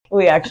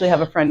We actually have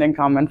a friend in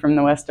common from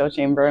the Westo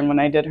Chamber, and when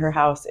I did her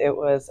house, it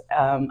was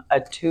a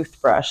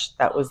toothbrush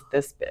that was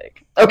this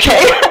big. Okay.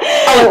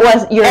 Oh, it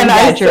was. You're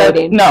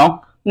exaggerating.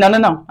 No.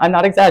 I'm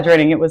not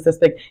exaggerating. It was this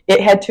big.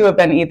 It had to have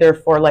been either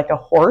for like a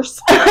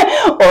horse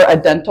or a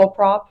dental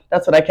prop.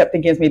 That's what I kept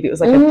thinking. Is maybe it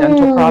was like a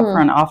dental prop for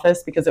an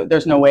office, because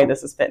there's no way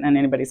this is fitting in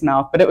anybody's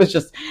mouth. But it was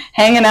just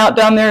hanging out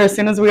down there. As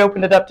soon as we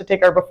opened it up to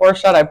take our before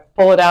shot, I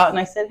pull it out and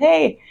I said,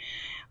 "Hey,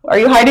 are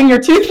you hiding your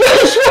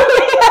toothbrush from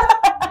me?"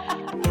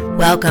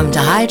 Welcome to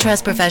High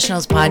Trust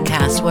Professionals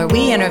Podcast, where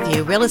we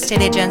interview real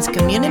estate agents,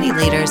 community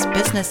leaders,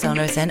 business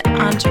owners, and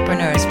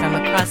entrepreneurs from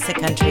across the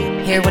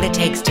country. Hear what it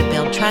takes to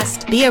build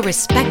trust, be a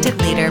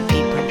respected leader,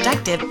 be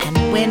productive,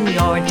 and win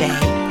your day.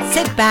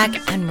 Sit back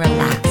and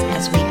relax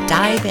as we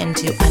dive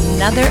into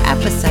another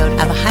episode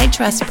of High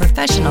Trust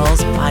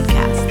Professionals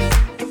Podcast.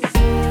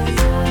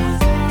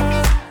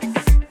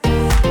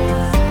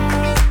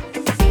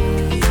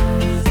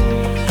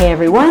 Hey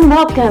everyone,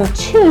 welcome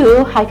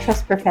to High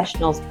Trust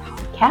Professionals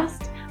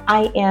Podcast.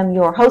 I am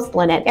your host,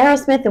 Lynette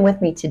Aerosmith, and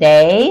with me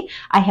today,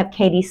 I have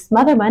Katie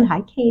Smotherman.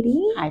 Hi,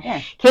 Katie. Hi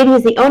there. Katie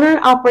is the owner and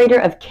operator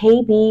of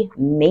KB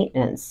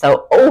Maintenance.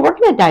 So, we're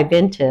going to dive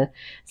into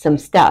some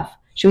stuff.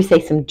 Should we say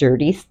some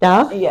dirty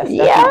stuff? Yes,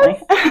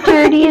 definitely. Yes,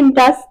 dirty and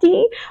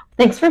dusty.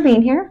 Thanks for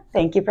being here.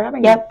 Thank you for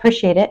having me. Yep,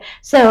 appreciate it.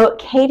 So,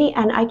 Katie,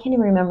 and I can't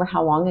even remember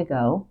how long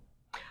ago,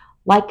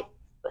 like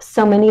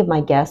so many of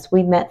my guests,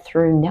 we met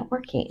through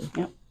networking.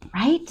 Yep.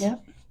 Right?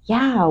 Yep.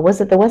 Yeah.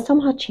 Was it the West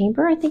Omaha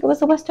Chamber? I think it was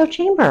the Westo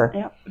Chamber.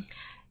 Yep.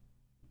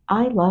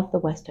 I love the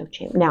Westo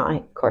Chamber. Now,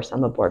 of course,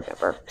 I'm a board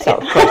member, so of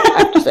course I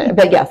have to say it.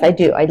 But yes, I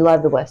do. I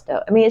love the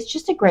Westo. I mean, it's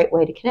just a great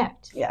way to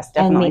connect. Yes,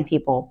 definitely. And meet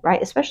people,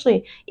 right?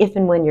 Especially if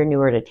and when you're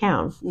newer to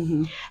town.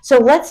 Mm-hmm. So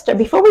let's start,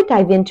 before we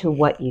dive into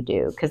what you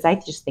do, because I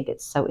just think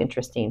it's so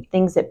interesting,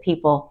 things that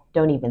people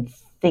don't even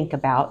think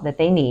about that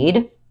they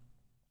need.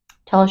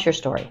 Tell us your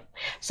story.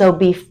 So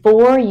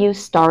before you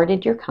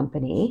started your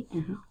company,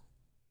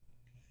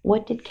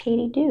 what did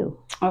Katie do?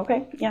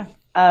 Okay, yeah.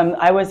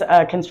 I was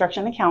a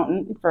construction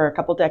accountant for a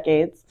couple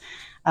decades,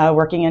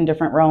 working in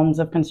different realms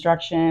of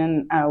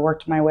construction,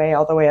 worked my way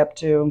all the way up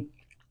to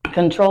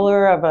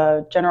controller of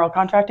a general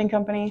contracting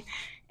company.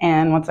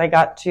 And once I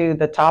got to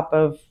the top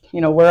of,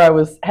 where I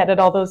was headed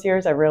all those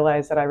years, I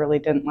realized that I really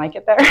didn't like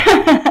it there.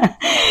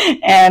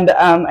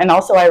 And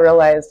also I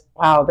realized,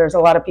 wow, there's a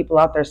lot of people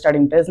out there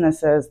starting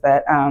businesses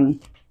that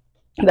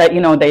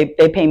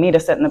they pay me to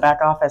sit in the back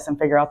office and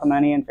figure out the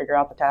money and figure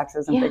out the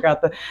taxes and figure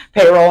out the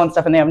payroll and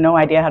stuff, and they have no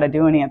idea how to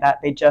do any of that.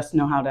 They just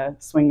know how to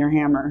swing their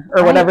hammer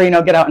or whatever,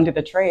 get out and do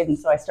the trade. And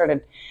so I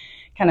started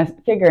kind of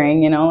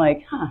figuring,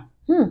 I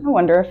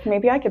wonder if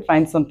maybe I could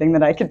find something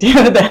that I could do.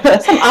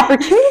 Some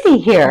opportunity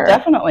here.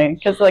 Definitely,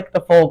 because like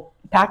the full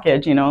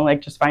package,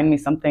 just find me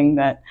something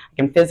that I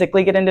can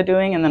physically get into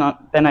doing, and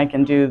then I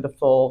can do the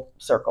full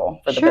circle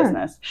for the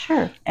business.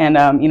 Sure. And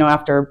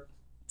after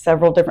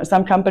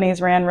some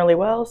companies ran really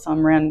well,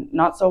 some ran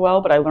not so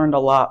well, but I learned a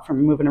lot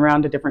from moving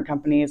around to different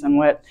companies and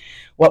what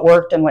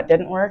worked and what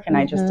didn't work. And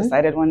I just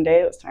decided one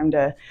day it was time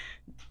to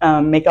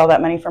make all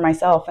that money for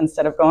myself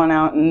instead of going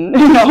out and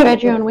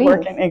spread your own wings.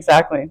 Working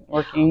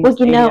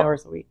 80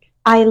 hours a week.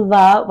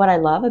 What I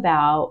love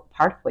about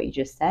part of what you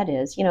just said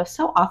is,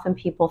 so often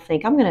people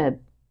think, I'm going to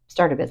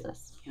start a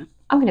business. Yeah.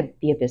 I'm going to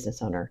be a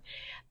business owner,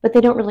 but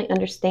they don't really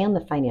understand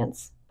the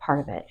finance part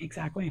of it.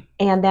 Exactly.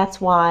 And that's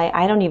why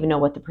I don't even know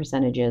what the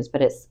percentage is,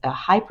 but it's a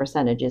high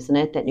percentage, isn't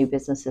it, that new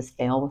businesses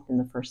fail within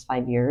the first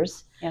 5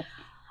 years? Yep.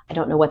 I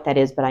don't know what that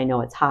is, but I know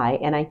it's high.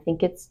 And I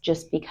think it's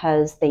just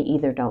because they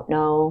either don't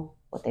know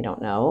what they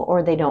don't know,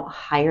 or they don't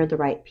hire the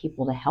right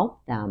people to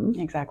help them.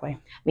 Exactly.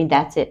 I mean,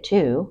 that's it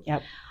too.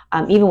 Yep.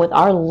 Even with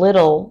our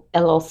little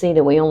LLC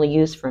that we only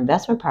use for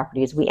investment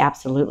properties, we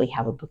absolutely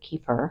have a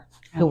bookkeeper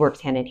who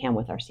works hand in hand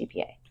with our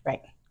CPA.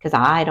 Right. Because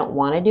I don't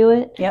want to do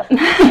it. Yep.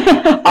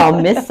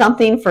 I'll miss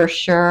something for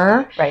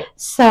sure. Right.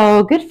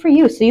 So good for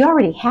you. So you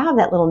already have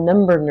that little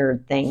number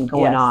nerd thing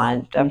going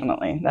on.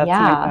 Definitely.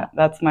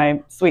 That's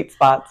my sweet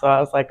spot. So I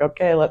was like,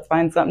 okay, let's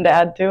find something to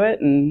add to it.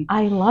 And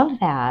I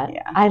love that.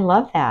 Yeah. I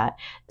love that.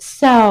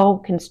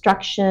 So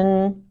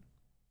construction,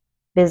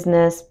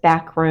 business,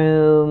 back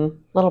room,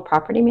 little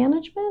property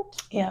management?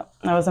 Yeah.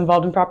 I was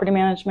involved in property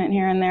management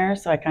here and there.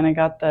 So I kind of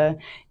got the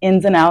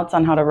ins and outs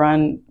on how to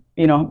run,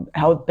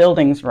 how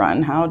buildings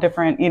run, how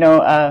different,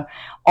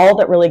 all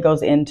that really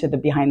goes into the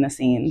behind the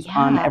scenes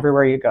on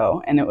everywhere you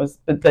go. And it was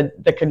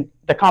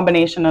the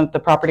combination of the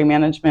property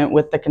management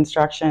with the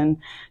construction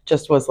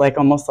just was like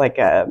almost like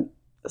a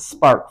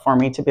spark for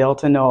me to be able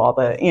to know all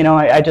the,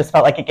 I just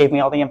felt like it gave me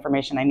all the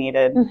information I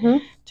needed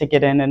to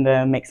get in and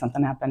to make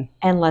something happen.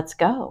 And let's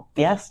go.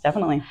 Yes,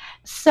 definitely.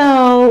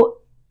 So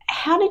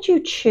how did you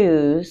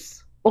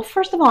choose? Well,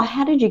 first of all,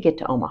 how did you get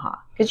to Omaha?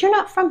 Because you're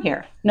not from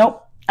here.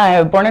 Nope.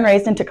 I was born and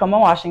raised in Tacoma,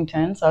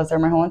 Washington, so I was there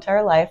my whole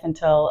entire life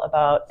until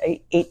about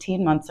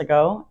 18 months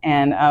ago.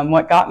 And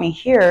what got me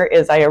here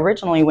is I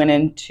originally went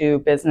into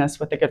business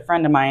with a good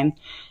friend of mine,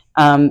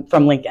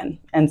 from Lincoln.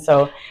 And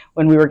so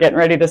when we were getting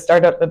ready to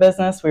start up the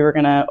business, we were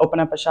going to open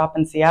up a shop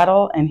in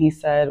Seattle. And he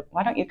said,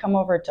 why don't you come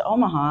over to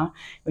Omaha?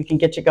 We can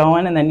get you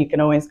going, and then you can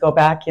always go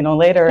back,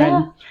 later. Yeah.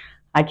 And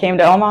I came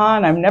to Omaha,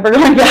 and I'm never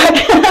going back.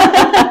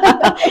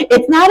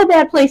 It's not a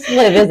bad place to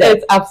live, is it?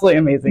 It's absolutely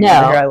amazing.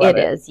 No, it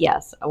is.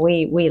 Yes,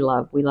 we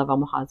love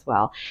Omaha as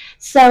well.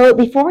 So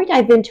before we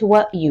dive into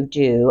what you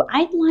do,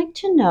 I'd like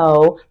to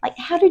know, like,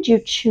 how did you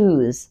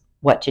choose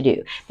what to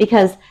do?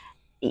 Because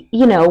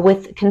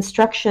with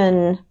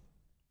construction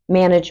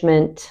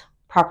management,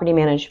 property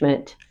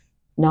management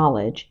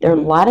knowledge, there are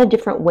a lot of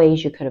different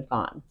ways you could have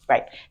gone.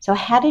 Right. So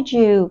how did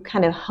you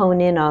kind of hone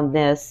in on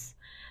this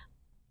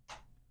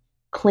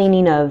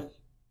cleaning of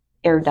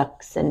air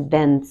ducts and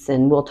vents,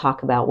 and we'll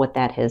talk about what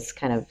that has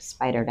kind of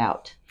spidered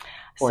out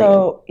for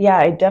you. Yeah,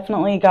 I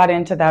definitely got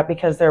into that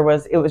because it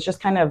was just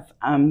kind of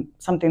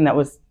something that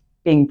was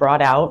being brought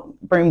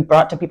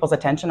to people's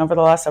attention over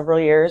the last several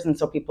years. And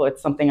so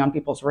it's something on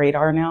people's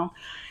radar now.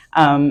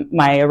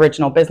 My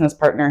original business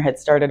partner had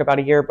started about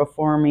a year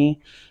before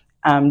me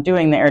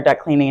doing the air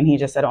duct cleaning, and he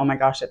just said, oh my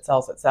gosh, it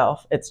sells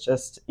itself. It's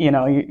just,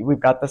 we've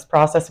got this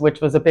process,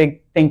 which was a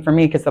big thing for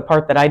me because the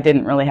part that I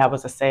didn't really have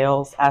was a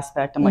sales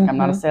aspect. I'm like, I'm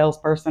not a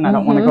salesperson. I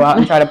don't want to go out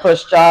and try to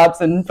push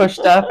jobs and push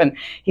stuff. And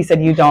he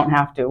said, you don't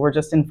have to. We're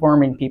just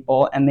informing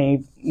people, and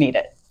they need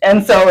it.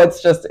 And so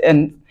it's just,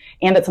 and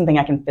it's something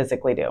I can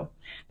physically do.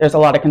 There's a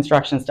lot of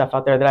construction stuff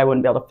out there that I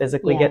wouldn't be able to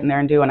physically get in there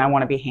and do, and I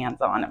want to be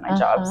hands-on at my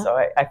job. So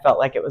I felt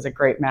like it was a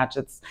great match.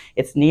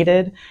 It's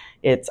needed.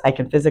 I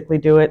can physically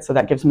do it, so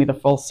that gives me the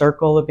full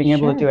circle of being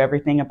able to do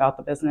everything about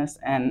the business,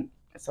 and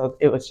so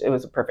it was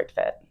a perfect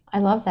fit. I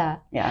love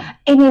that. Yeah.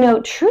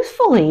 And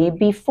truthfully,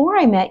 before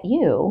I met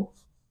you,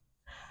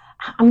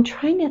 I'm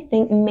trying to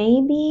think,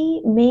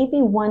 maybe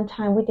one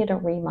time we did a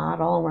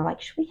remodel and we're like,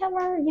 should we have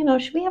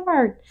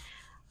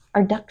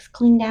our ducts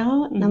cleaned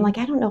out? And I'm like,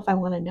 I don't know if I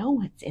want to know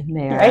what's in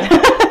there. Right?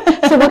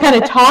 So we'll kind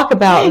of talk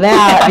about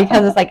that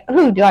because it's like,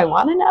 ooh, do I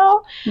want to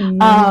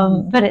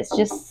know? But it's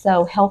just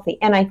so healthy.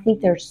 And I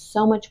think there's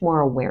so much more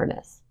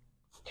awareness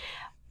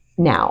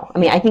now. I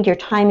mean, I think your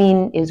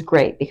timing is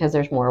great because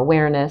there's more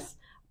awareness.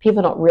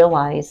 People don't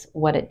realize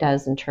what it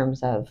does in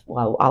terms of,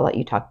 well, I'll let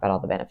you talk about all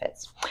the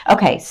benefits.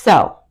 Okay,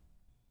 so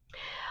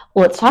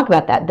let's talk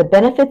about that. The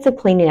benefits of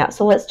cleaning out.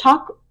 So let's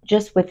talk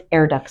just with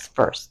air ducts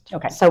first.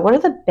 Okay. So what are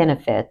the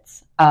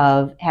benefits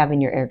of having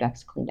your air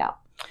ducts cleaned out?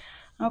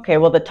 Okay,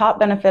 well, the top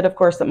benefit, of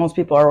course, that most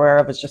people are aware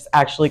of is just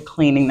actually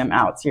cleaning them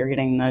out. So you're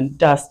getting the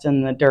dust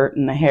and the dirt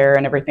and the hair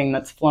and everything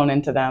that's flown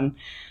into them.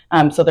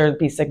 So there'd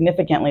be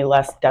significantly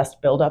less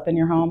dust buildup in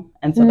your home.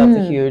 And so that's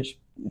a huge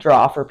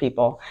draw for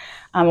people.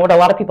 What a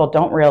lot of people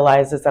don't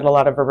realize is that a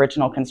lot of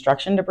original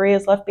construction debris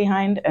is left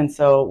behind. And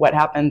so what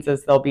happens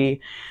is there'll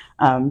be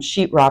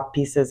sheetrock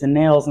pieces and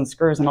nails and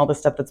screws and all this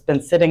stuff that's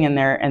been sitting in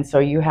there. And so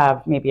you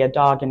have maybe a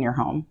dog in your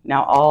home.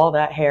 Now all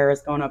that hair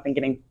is going up and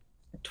getting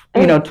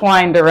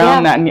twined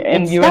around that,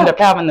 and you end up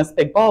having this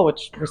big ball,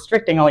 which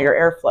restricting all your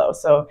airflow.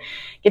 So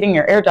getting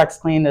your air ducts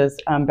cleaned is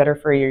better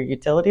for your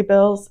utility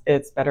bills.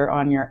 It's better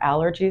on your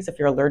allergies if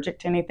you're allergic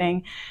to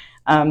anything.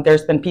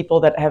 There's been people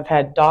that have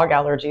had dog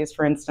allergies,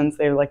 for instance.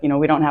 They're like,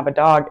 we don't have a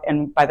dog.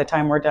 And by the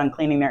time we're done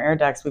cleaning their air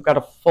ducts, we've got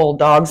a full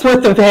dog's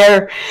worth of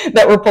hair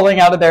that we're pulling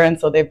out of there. And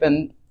so they've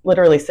been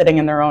literally sitting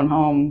in their own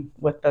home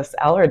with this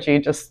allergy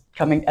just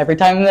coming every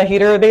time the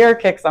heater or the air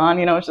kicks on,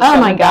 it's just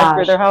coming back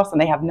through their house,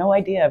 and they have no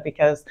idea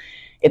because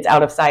it's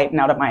out of sight and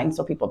out of mind.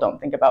 So people don't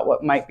think about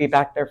what might be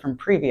back there from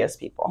previous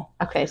people.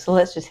 Okay, so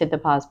let's just hit the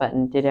pause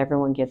button. Did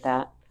everyone get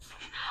that?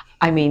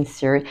 I mean,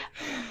 seriously,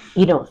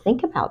 you don't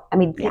think about,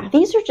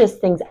 these are just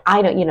things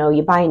I don't,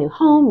 you buy a new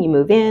home, you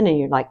move in, and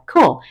you're like,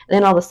 cool. And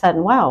then all of a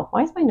sudden, wow,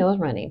 why is my nose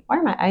running? Why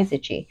are my eyes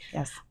itchy?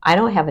 Yes. I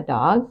don't have a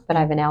dog, but I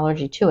have an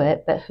allergy to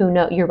it. But who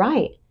knows? You're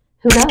right.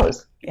 Who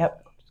knows?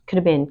 Yep. Could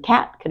have been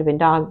cat, could have been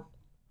dog.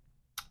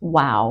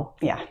 Wow.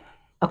 Yeah.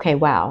 Okay,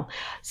 wow.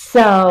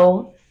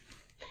 So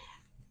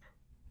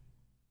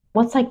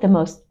what's like the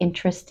most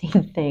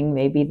interesting thing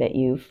maybe that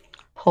you've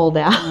pulled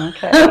out?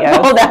 Okay, yes.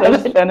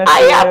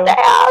 I have to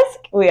ask.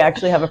 We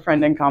actually have a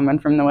friend in common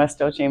from the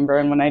Westo Chamber,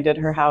 and when I did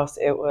her house,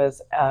 it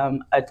was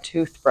a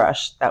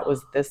toothbrush that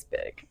was this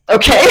big.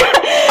 Okay.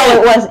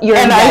 Oh, it was. You're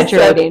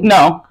exaggerating.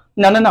 No.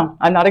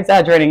 I'm not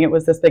exaggerating. It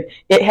was this big.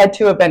 It had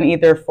to have been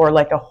either for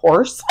like a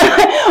horse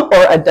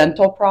or a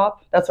dental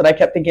prop. That's what I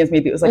kept thinking. Is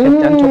maybe it was like a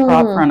dental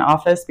prop for an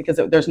office, because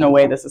there's no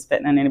way this is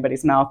fitting in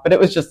anybody's mouth. But it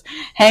was just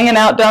hanging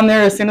out down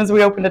there. As soon as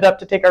we opened it up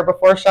to take our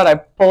before shot, I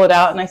pull it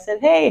out and I said,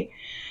 "Hey,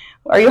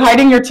 are you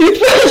hiding your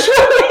toothbrush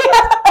from me?"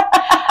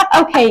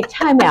 Okay,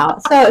 time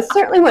out. So it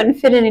certainly wouldn't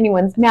fit in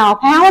anyone's mouth.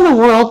 How in the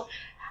world?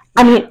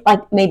 I mean,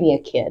 like maybe a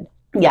kid.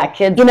 Yeah,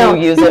 kids do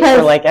use it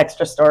for like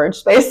extra storage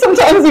space.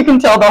 Sometimes you can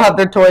tell they'll have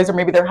their toys, or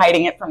maybe they're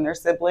hiding it from their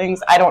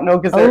siblings. I don't know,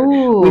 because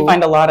we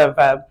find a lot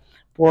of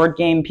board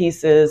game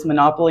pieces,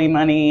 Monopoly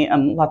money,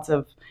 lots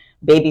of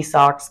baby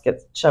socks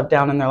get shoved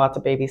down in there, lots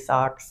of baby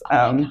socks.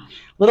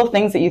 Little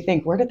things that you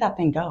think, where did that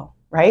thing go?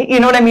 right? You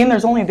know what I mean?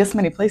 There's only this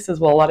many places.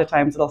 Well, a lot of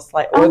times it'll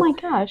slide. Oh my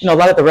gosh. You know, a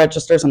lot of the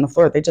registers on the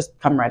floor, they just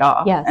come right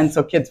off. Yes. And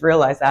so kids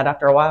realize that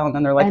after a while, and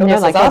then they're like, And oh, they're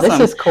this like, is awesome. oh,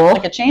 this is cool.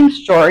 Like a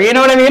change drawer, you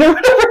know what I mean? Or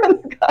whatever.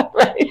 God,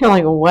 right? You're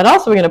like, what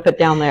else are we going to put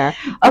down there?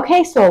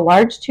 Okay, so a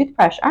large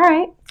toothbrush. All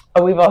right.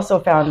 Oh, we've also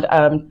found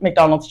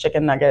McDonald's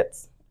chicken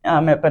nuggets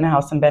at a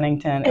house in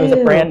Bennington. It was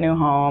a brand new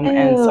home,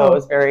 and so it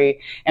was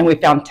and we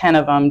found 10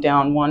 of them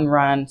down one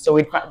run. So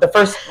the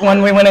first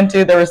one we went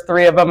into, there was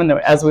 3 of them, and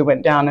as we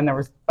went down, and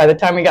by the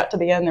time we got to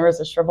the end, there was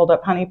a shriveled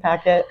up honey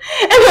packet.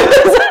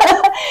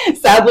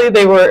 Sadly,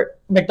 they were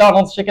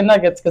McDonald's chicken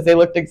nuggets because they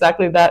looked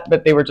exactly that,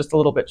 but they were just a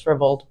little bit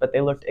shriveled, but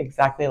they looked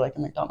exactly like a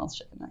McDonald's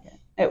chicken nugget.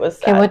 It was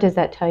sad. Okay, what does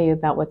that tell you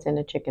about what's in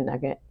a chicken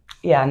nugget?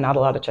 Yeah, not a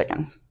lot of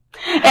chicken.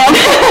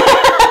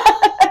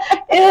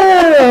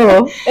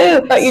 Ew.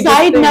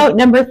 Side note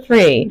number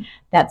 3.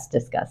 That's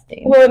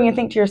disgusting. Well, and you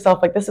think to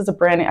yourself, like, this is a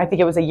brand new, I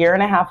think it was a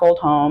 1.5-year old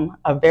home,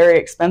 a very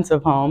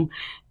expensive home.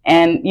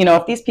 And, you know,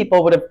 if these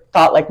people would have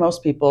thought like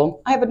most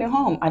people, I have a new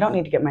home, I don't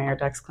need to get my air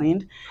ducts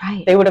cleaned.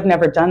 Right. They would have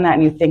never done that.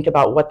 And you think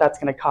about what that's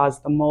going to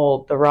cause, the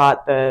mold, the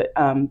rot, the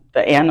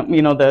animal,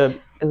 you know, the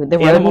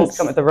animals,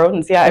 the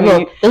rodents. Yeah.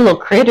 The little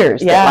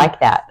critters that like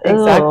that.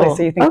 Exactly. Ew.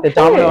 So you think the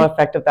domino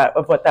effect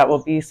of what that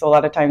will be. So a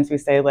lot of times we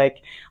say,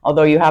 like,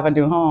 although you have a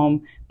new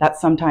home,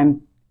 that's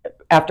sometime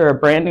after a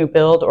brand new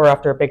build or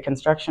after a big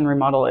construction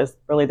remodel is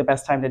really the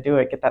best time to do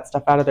it. Get that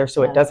stuff out of there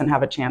so it doesn't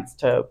have a chance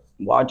to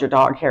wad your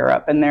dog hair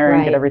up in there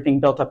and get everything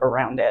built up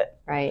around it.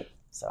 Right.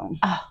 So.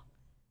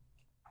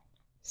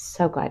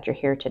 So glad you're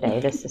here today.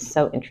 This is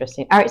so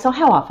interesting. All right. So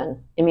how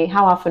often? I mean,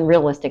 how often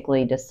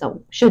realistically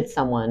should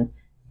someone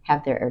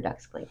have their air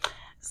ducts cleaned?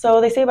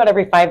 So they say about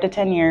every 5 to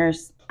 10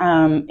 years.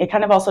 It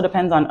kind of also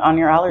depends on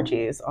your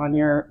allergies, on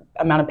your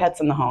amount of pets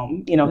in the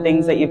home, you know,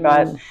 things that you've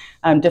got,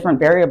 different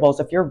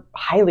variables. If you're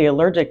highly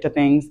allergic to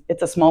things,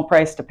 it's a small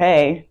price to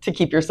pay to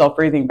keep yourself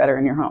breathing better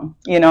in your home,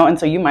 you know, and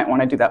so you might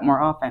want to do that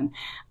more often.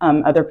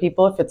 Other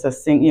people, if it's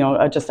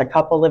just a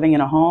couple living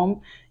in a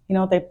home, you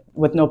know,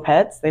 with no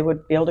pets, they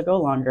would be able to go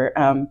longer.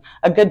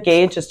 A good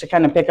gauge is to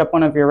kind of pick up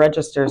one of your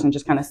registers and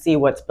just kind of see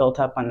what's built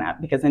up on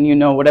that, because then you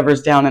know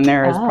whatever's down in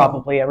there is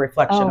probably a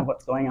reflection of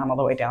what's going on all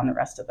the way down the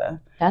rest of the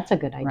That's a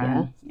good idea.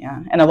 run.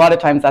 Yeah, and a lot of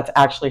times that's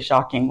actually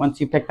shocking.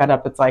 Once you pick that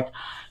up, it's like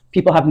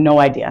people have no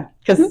idea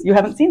because you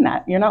haven't seen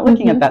that. You're not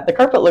looking at that. The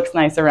carpet looks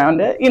nice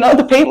around it. You know,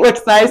 the paint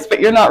looks nice, but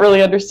you're not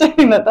really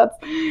understanding that that's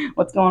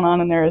what's going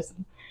on in there.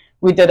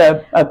 We did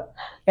a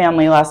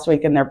family last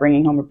week, and they're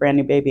bringing home a brand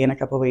new baby in a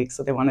couple of weeks,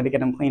 so they wanted to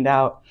get him cleaned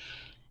out.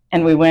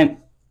 And we went,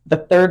 the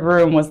third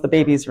room was the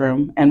baby's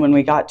room, and when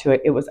we got to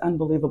it, it was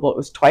unbelievable. It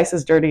was twice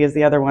as dirty as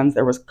the other ones.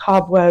 There was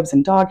cobwebs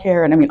and dog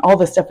hair, and I mean, all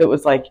this stuff. It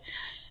was like,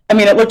 I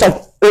mean, it looked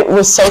like, it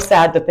was so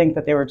sad to think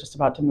that they were just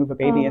about to move a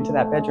baby into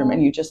that bedroom,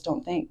 and you just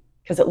don't think,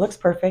 because it looks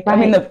perfect. Right. I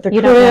mean, the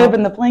crib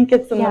and the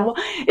blankets and the wall,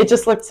 it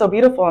just looked so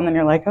beautiful. And then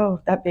you're like, oh,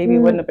 that baby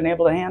wouldn't have been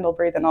able to handle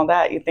breathing all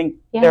that. You think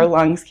their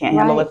lungs can't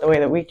handle it the way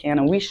that we can,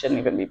 and we shouldn't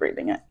even be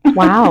breathing it.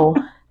 Wow.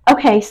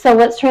 Okay, so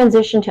let's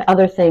transition to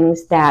other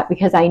things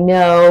because I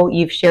know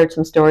you've shared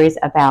some stories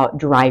about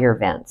dryer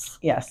vents.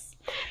 Yes.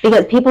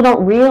 Because people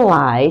don't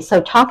realize,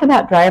 so talk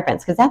about dryer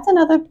vents, because that's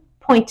another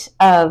point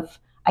of,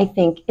 I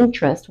think,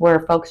 interest where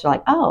folks are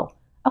like, oh,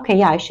 okay,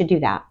 yeah, I should do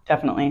that.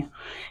 Definitely.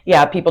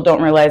 Yeah, people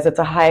don't realize it's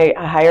a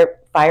higher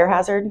fire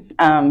hazard.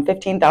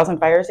 15,000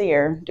 fires a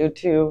year due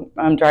to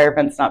dryer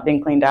vents not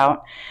being cleaned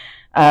out.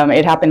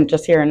 It happened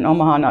just here in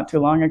Omaha not too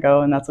long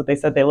ago, and that's what they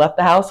said. They left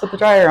the house with the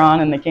dryer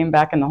on, and they came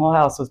back, and the whole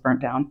house was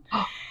burnt down.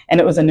 And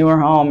it was a newer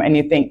home, and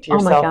you think to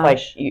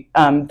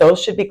yourself,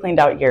 those should be cleaned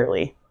out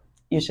yearly.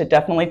 You should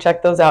definitely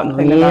check those out and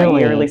clean them out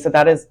yearly. So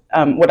that is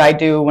what I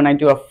do when I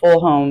do a full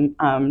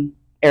home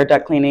air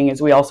duct cleaning,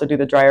 is we also do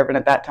the dryer vent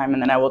at that time,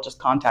 and then I will just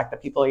contact the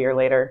people a year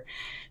later,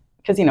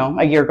 because, you know,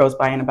 a year goes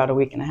by in about a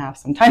week and a half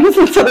sometimes,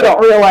 so they don't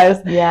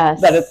realize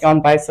that it's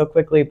gone by so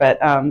quickly. But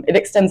it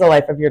extends the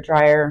life of your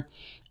dryer.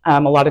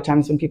 A lot of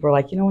times when people are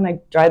like, you know, when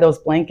I dry those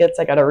blankets,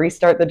 I got to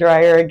restart the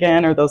dryer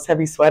again, or those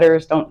heavy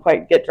sweaters don't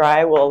quite get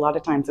dry. Well, a lot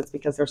of times it's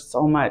because there's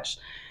so much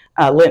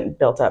lint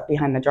built up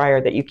behind the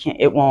dryer that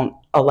it won't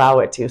allow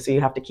it to. So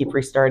you have to keep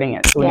restarting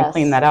it. So when you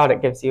clean that out,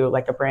 it gives you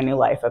like a brand new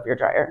life of your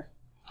dryer.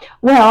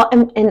 Well,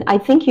 and I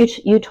think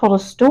you told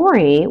a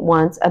story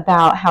once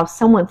about how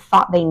someone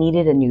thought they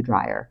needed a new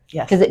dryer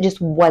because it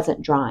just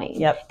wasn't drying.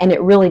 Yep. And it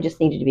really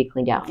just needed to be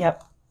cleaned out.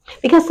 Yep.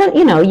 Because then,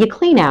 you know, you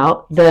clean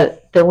out the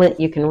lint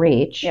you can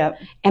reach. Yep.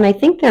 And I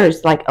think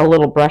there's like a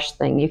little brush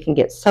thing you can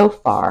get so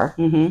far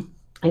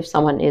if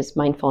someone is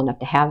mindful enough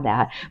to have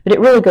that. But it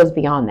really goes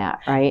beyond that,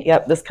 right?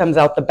 Yep. This comes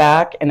out the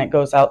back, and it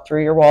goes out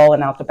through your wall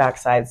and out the back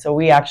side. So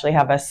we actually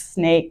have a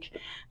snake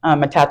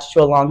attached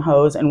to a long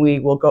hose, and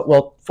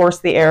we'll force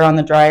the air on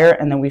the dryer,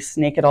 and then we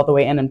snake it all the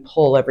way in and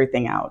pull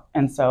everything out.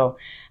 And so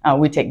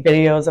we take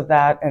videos of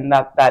that, and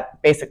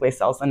that basically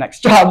sells the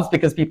next jobs,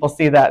 because people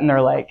see that and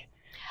they're like,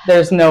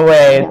 there's no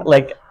way,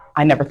 like,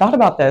 I never thought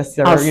about this.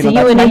 Or, I'll see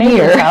you in a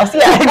year. Yeah,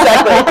 exactly.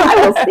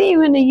 I will see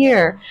you in a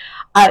year.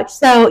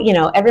 So, you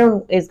know,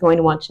 everyone is going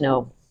to want to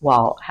know,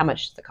 well, how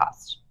much does it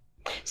cost?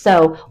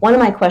 So one of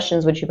my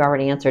questions, which you've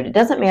already answered, it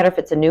doesn't matter if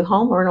it's a new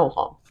home or an old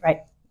home.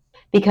 Right.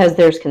 Because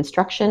there's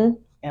construction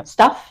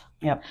stuff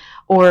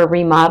or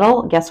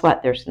remodel. Guess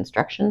what? There's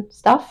construction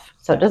stuff.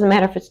 So it doesn't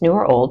matter if it's new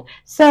or old.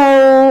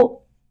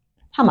 So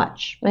how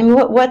much? I mean,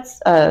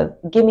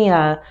 give me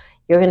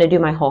you're going to do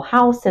my whole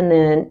house, and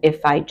then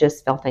if I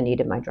just felt I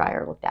needed my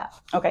dryer looked at.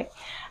 Okay.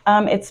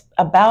 It's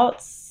about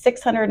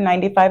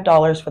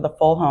 $695 for the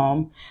full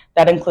home.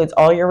 That includes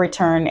all your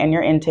return and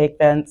your intake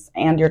vents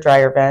and your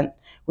dryer vent.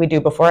 We do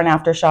before and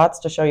after shots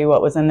to show you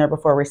what was in there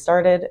before we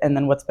started and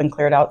then what's been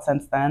cleared out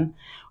since then.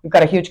 We've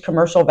got a huge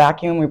commercial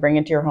vacuum. We bring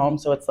into your home,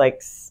 so it's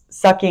like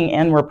sucking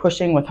in. We're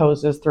pushing with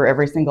hoses through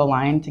every single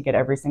line to get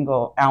every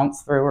single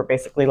ounce through. We're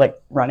basically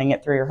like running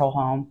it through your whole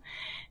home.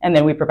 And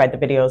then we provide the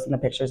videos and the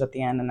pictures at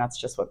the end, and that's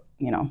just what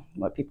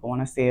people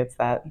want to see. It's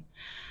that,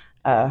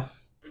 I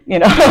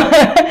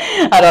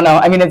don't know.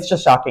 I mean, it's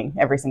just shocking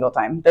every single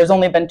time. There's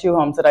only been 2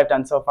 homes that I've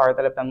done so far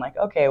that have been like,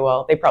 okay,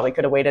 well, they probably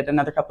could have waited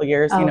another couple of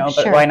years, but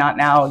sure. Why not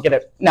now? Get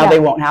it now. They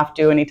won't have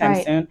to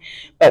anytime soon.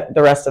 But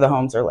the rest of the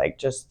homes are like,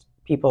 just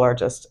people are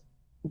just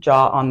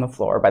jaw on the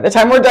floor. By the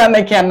time we're done,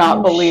 they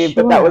cannot believe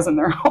that was in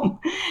their home.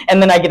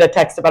 And then I get a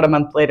text about a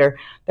month later,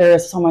 there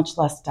is so much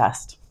less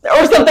dust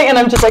or something. And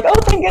I'm just like, oh,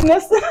 thank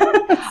goodness.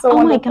 So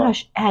my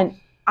gosh. And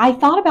I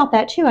thought about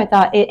that too. I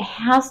thought it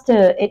has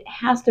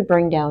to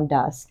bring down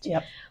dust.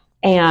 Yep.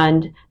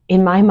 And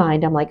in my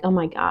mind, I'm like, oh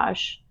my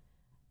gosh,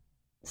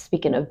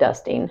 speaking of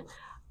dusting,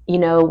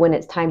 when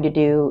it's time to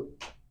do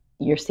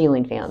your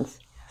ceiling fans,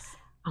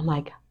 I'm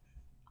like,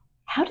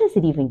 how does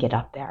it even get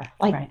up there?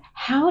 Like,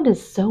 how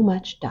does so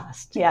much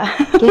dust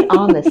get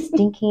on the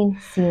stinking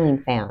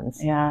ceiling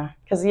fans? Yeah,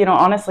 because,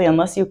 honestly,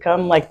 unless you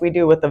come like we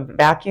do with a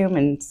vacuum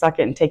and suck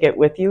it and take it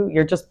with you,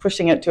 you're just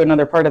pushing it to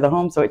another part of the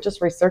home. So it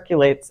just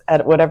recirculates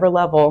at whatever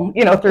level,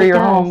 through your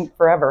home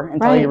forever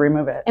until you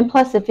remove it. And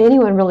plus, if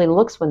anyone really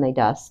looks when they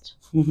dust,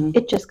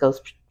 it just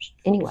goes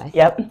anyway.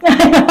 Yep.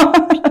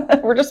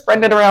 We're just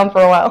spreading it around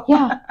for a while.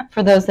 Yeah.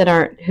 For those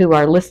who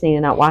are listening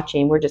and not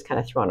watching, we're just kind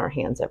of throwing our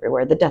hands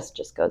everywhere. The dust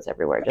just goes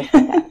everywhere, just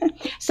like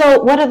that.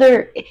 So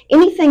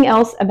anything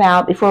else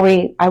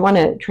I want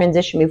to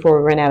transition before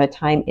we run out of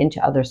time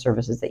into other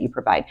services that you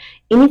provide.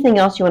 Anything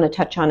else you want to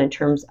touch on in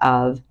terms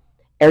of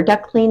air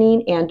duct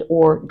cleaning and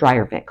or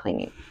dryer vent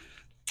cleaning?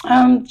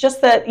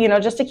 Just that,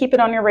 just to keep it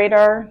on your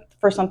radar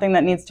for something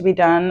that needs to be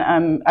done.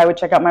 I would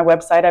check out my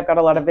website. I've got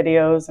a lot of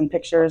videos and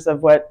pictures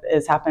of what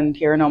has happened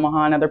here in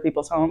Omaha and other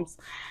people's homes,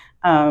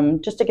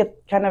 just to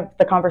get kind of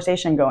the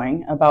conversation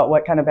going about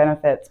what kind of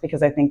benefits,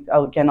 because I think,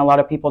 again, a lot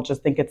of people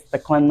just think it's the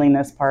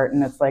cleanliness part,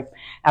 and it's like,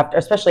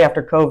 especially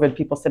after COVID,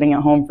 people sitting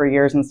at home for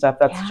years and stuff,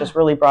 that's just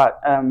really brought,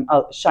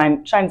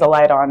 shines a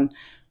light on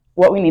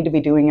what we need to be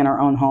doing in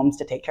our own homes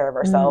to take care of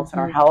ourselves and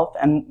our health.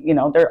 And,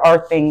 there are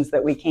things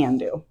that we can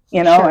do,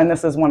 and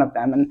this is one of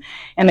them.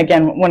 And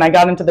again, when I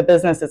got into the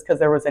business, it's because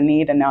there was a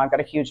need, and now I've got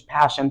a huge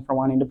passion for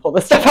wanting to pull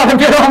this stuff out of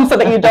your home so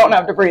that you don't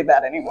have to breathe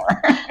that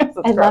anymore.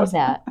 I love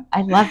that.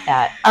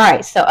 All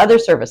right. So other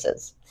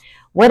services.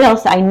 What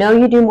else? I know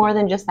you do more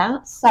than just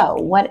that. So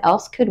what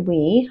else could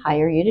we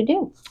hire you to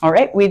do? All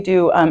right. We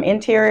do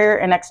interior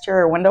and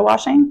exterior window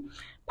washing,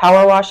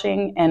 power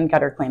washing, and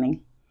gutter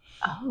cleaning.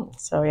 Oh.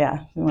 So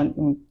yeah,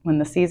 when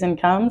the season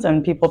comes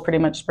and people pretty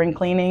much spring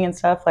cleaning and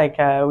stuff, like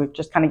we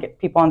just kind of get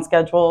people on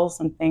schedules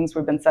and things.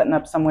 We've been setting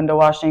up some window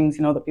washings,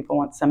 that people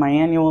want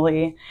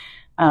semi-annually.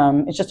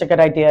 It's just a good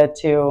idea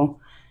to,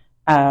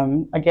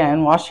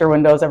 again, wash your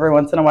windows every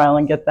once in a while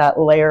and get that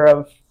layer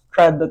of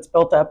crud that's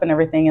built up and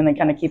everything, and then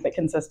kind of keep it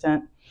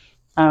consistent.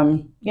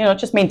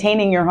 Just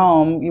maintaining your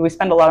home. We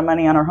spend a lot of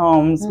money on our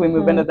homes. We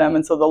move into them,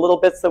 and so the little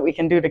bits that we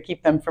can do to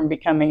keep them from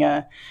becoming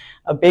a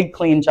big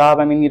clean job.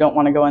 I mean, you don't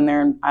want to go in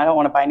there and I don't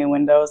want to buy new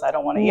windows. I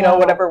don't want to,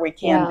 whatever we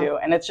can do.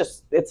 And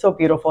it's so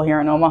beautiful here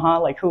in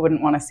Omaha. Like, who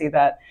wouldn't want to see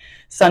that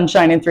sun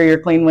shining through your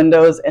clean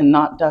windows and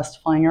not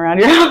dust flying around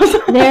your house?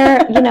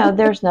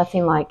 There's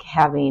nothing like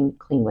having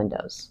clean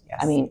windows. Yes.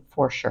 I mean,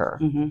 for sure.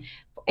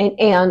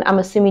 And I'm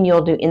assuming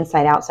you'll do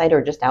inside, outside,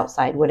 or just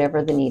outside,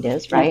 whatever the need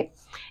is, right?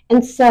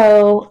 And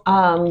so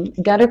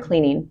gutter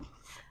cleaning,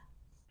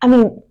 I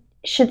mean,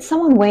 should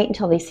someone wait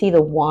until they see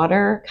the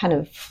water kind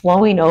of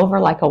flowing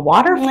over like a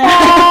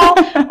waterfall?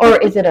 Or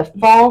is it a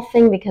fall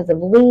thing because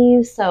of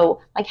leaves?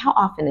 So, like, how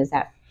often is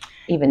that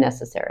even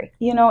necessary?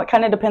 It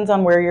kind of depends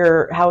on where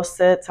your house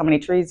sits, how many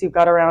trees you've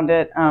got around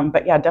it.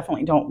 But yeah,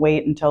 definitely don't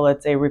wait until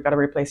we've got to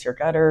replace your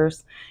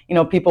gutters.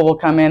 People will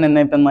come in and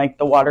they've been like,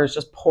 the water's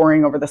just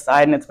pouring over the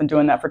side, and it's been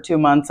doing that for 2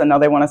 months, and now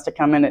they want us to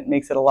come in. It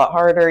makes it a lot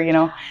harder,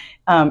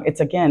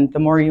 It's, again, the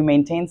more you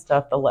maintain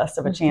stuff, the less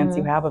of a chance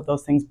you have of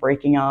those things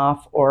breaking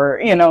off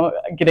or,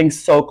 getting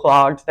so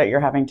clogged that you're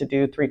having to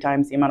do 3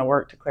 times the amount of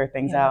work to clear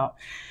things out.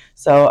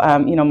 So,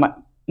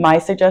 my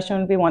suggestion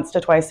would be once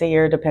to twice a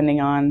year, depending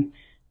on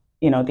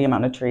the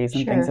amount of trees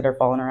and things Sure. that are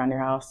falling around your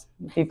house.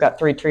 If you've got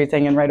 3 trees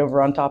hanging right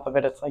over on top of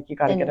it, it's like you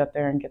got to Then get up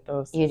there and get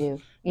those. you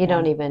do. You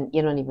don't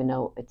even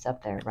know it's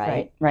up there,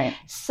 right? Right.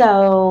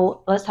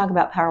 So let's talk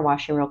about power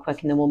washing real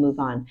quick, and then we'll move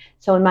on.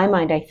 So in my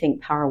mind, I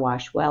think power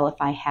wash. Well, if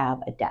I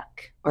have a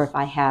deck, or if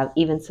I have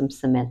even some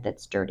cement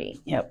that's dirty.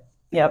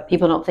 Yep.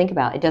 People don't think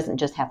about it. Doesn't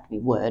just have to be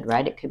wood,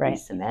 right? It could be Right.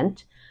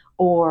 cement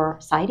or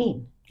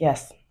siding.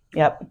 Yes.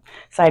 Yep.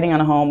 Siding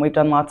on a home. We've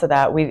done lots of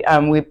that. We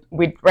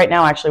right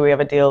now actually we have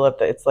a deal of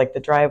it's like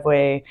the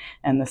driveway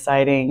and the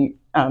siding,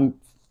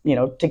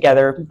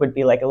 together would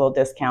be like a little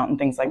discount and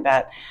things like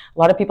that. A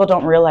lot of people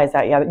don't realize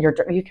that. Yeah,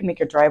 you can make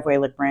your driveway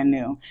look brand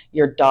new.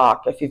 Your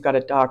dock, if you've got a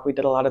dock, we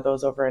did a lot of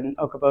those over in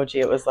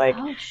Okoboji. It was like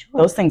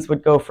those things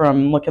would go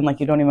from looking like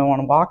you don't even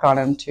want to walk on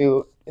them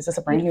to, is this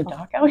a brand new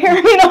dock out here?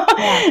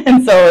 Yeah.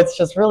 And so it's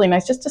just really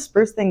nice just to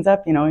spruce things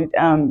up.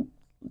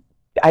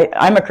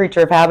 I'm a creature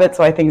of habit,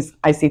 so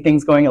I see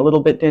things going a little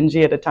bit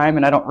dingy at a time,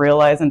 and I don't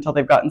realize until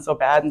they've gotten so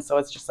bad. And so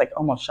it's just like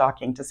almost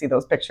shocking to see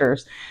those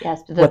pictures,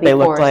 yes, what they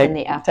look like and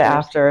the to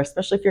after,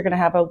 especially if you're going to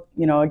have a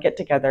get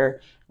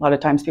together. A lot of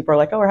times people are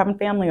like, oh, we're having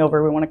family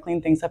over, we want to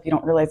clean things up. You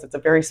don't realize it's a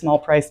very small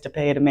price to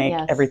pay to make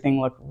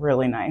everything look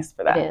really nice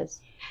for that. It is.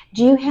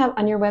 Do you have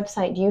on your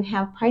website, do you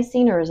have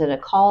pricing, or is it a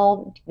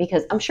call?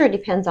 Because I'm sure it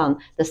depends on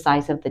the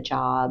size of the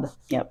job.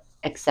 Yep.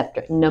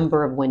 Except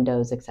number of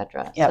windows,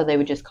 etc. Yep. So they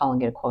would just call and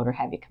get a quote or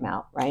have you come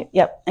out, right?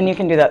 Yep. And you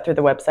can do that through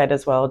the website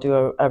as well.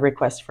 Do a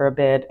request for a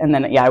bid, and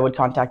then I would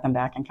contact them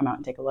back and come out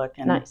and take a look.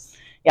 And nice.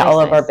 All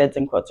of our bids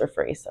and quotes are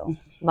free. So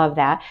love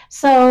that.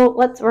 So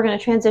we're going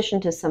to transition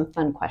to some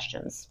fun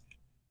questions.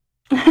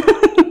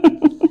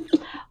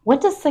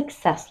 What does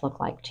success look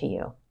like to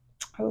you?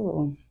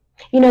 Oh,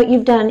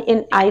 you've done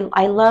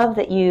I love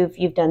that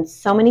you've done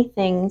so many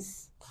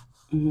things.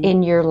 Mm-hmm.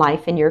 In your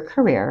life, in your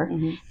career.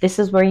 Mm-hmm. This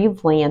is where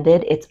you've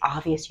landed. It's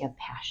obvious you have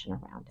passion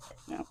around it,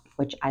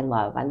 which I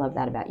love. I love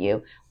that about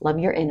you. Love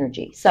your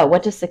energy. So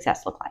what does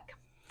success look like?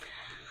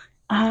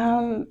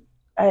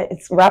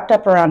 It's wrapped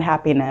up around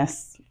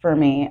happiness for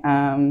me,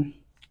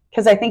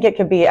 because I think it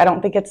could be, I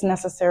don't think it's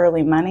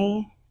necessarily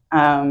money.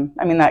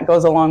 That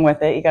goes along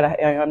with it.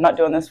 I'm not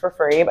doing this for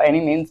free by any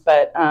means,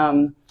 but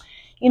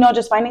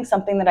just finding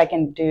something that I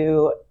can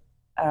do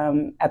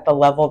at the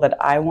level that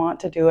I want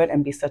to do it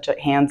and be such a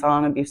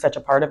hands-on and be such a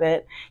part of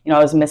it. I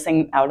was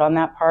missing out on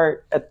that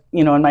part,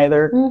 in my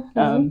other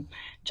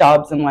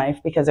jobs in life,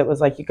 because it was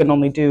like you can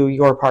only do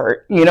your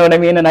part. You know what I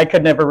mean? And I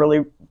could never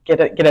really get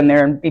in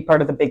there and be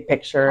part of the big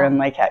picture.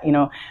 And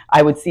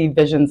I would see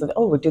visions of,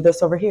 we'll do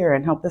this over here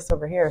and help this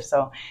over here.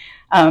 So,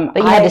 but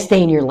you had to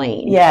stay in your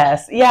lane.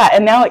 Yes, yeah,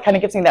 and now it kind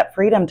of gives me that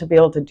freedom to be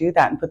able to do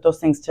that and put those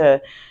things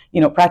to,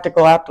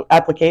 practical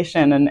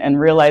application and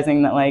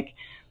realizing that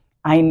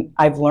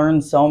I've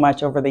learned so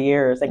much over the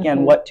years,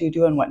 again, what to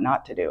do and what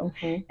not to do.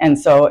 Mm-hmm. And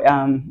so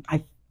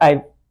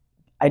I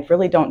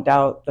really don't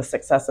doubt the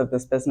success of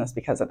this business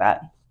because of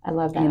that. I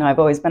love that. I've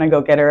always been a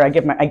go-getter. I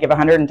give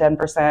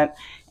 110%,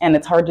 and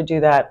it's hard to do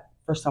that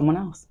for someone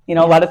else. A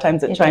lot of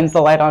times it shines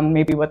the light on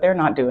maybe what they're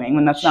not doing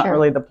when that's not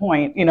really the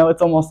point.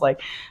 It's almost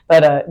like,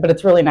 but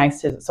it's really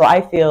nice to, so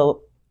I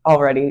feel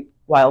already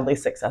wildly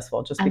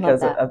successful just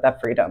because of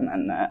that freedom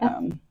and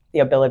the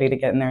ability to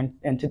get in there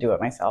and to do it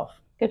myself.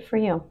 Good for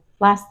you.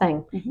 Last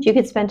thing, if you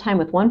could spend time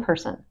with one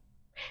person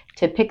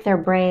to pick their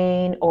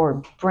brain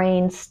or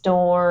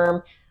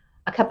brainstorm,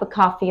 a cup of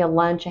coffee, a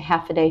lunch, a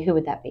half a day, who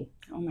would that be?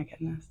 Oh my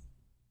goodness.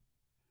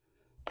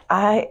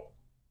 I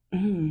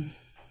don't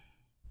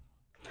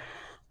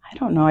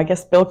know. I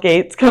guess Bill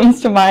Gates comes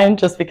to mind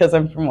just because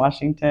I'm from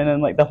Washington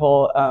and the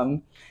whole,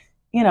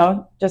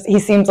 just he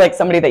seems like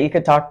somebody that you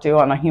could talk to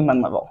on a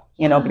human level,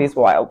 but he's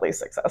wildly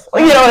successful.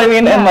 You know what I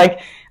mean? Yeah.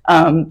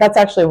 And that's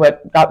actually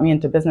what got me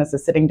into business,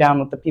 is sitting down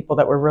with the people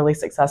that were really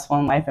successful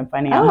in life and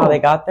finding out how they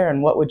got there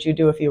and what would you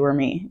do if you were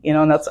me,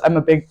 and I'm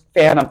a big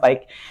fan of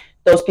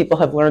those people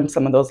have learned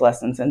some of those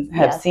lessons and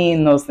have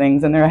seen those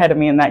things and they're ahead of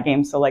me in that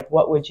game. So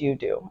what would you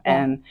do?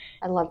 And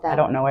I love that. I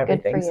don't know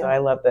everything. So I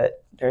love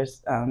that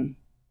there's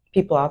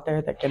people out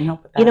there that can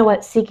help with that. You know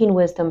what? Seeking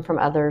wisdom from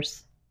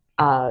others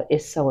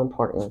is so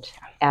important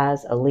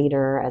as a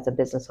leader, as a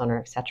business owner,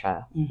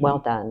 etc. Mm-hmm.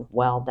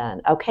 Well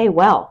done. Okay,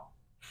 well,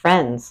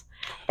 friends,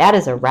 that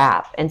is a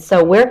wrap. And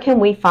so where can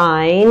we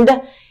find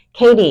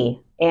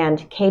Katie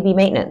and KB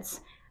Maintenance?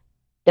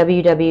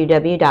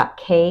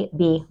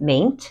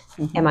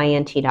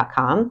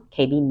 www.kbmaint.com,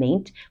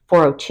 kbmaint,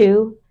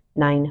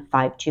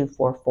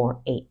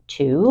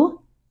 402-952-4482.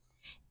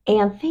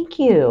 And thank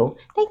you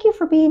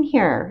for being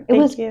here. It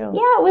was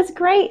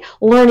great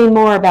learning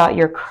more about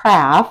your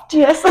craft.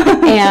 Yes.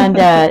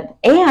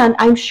 and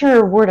I'm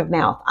sure word of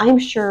mouth. I'm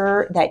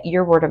sure that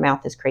your word of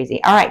mouth is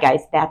crazy. All right,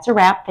 guys, that's a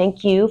wrap.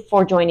 Thank you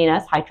for joining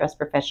us, High Trust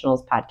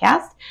Professionals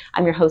Podcast.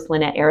 I'm your host,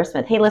 Lynette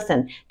Aerosmith. Hey,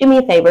 listen, do me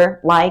a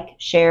favor,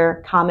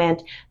 share,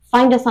 comment.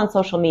 Find us on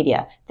social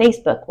media,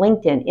 Facebook,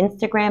 LinkedIn,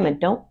 Instagram, and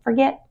don't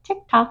forget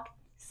TikTok.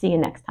 See you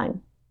next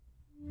time.